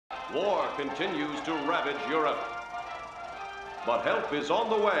War continues to ravage Europe. But help is on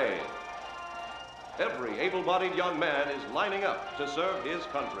the way. Every able-bodied young man is lining up to serve his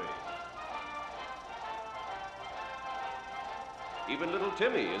country. Even little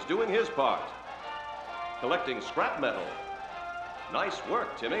Timmy is doing his part, collecting scrap metal. Nice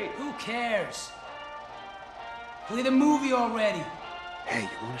work, Timmy. Who cares? Play the movie already. Hey,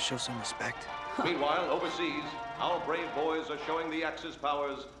 you want to show some respect? Meanwhile, overseas, our brave boys are showing the Axis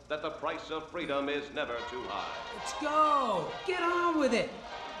powers that the price of freedom is never too high. Let's go. Get on with it.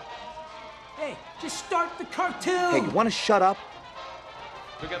 Hey, just start the cartoon. Hey, you want to shut up?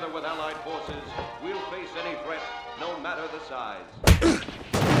 Together with Allied forces, we'll face any threat, no matter the size.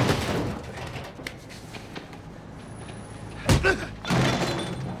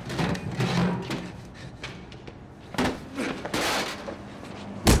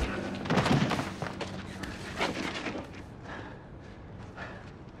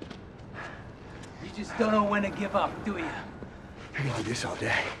 You just don't know when to give up, do you? I can do this all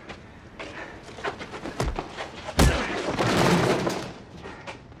day.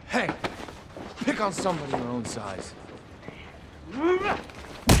 Hey, pick on somebody your own size.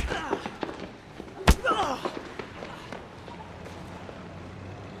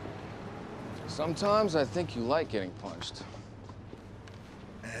 Sometimes I think you like getting punched.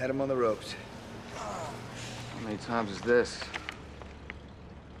 I had him on the ropes. How many times is this?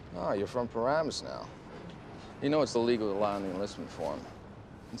 Oh, you're from Paramus now. You know it's illegal to lie on the enlistment form.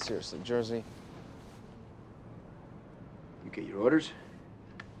 And seriously, Jersey? You get your orders?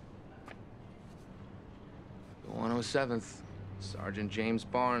 The 107th, Sergeant James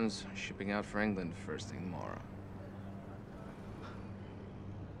Barnes, shipping out for England first thing tomorrow.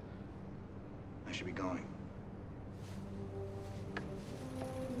 I should be going.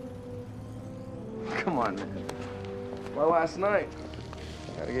 Come on, man. Why last night?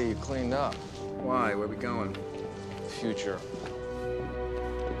 Gotta get you cleaned up. Why? Where we going? Future.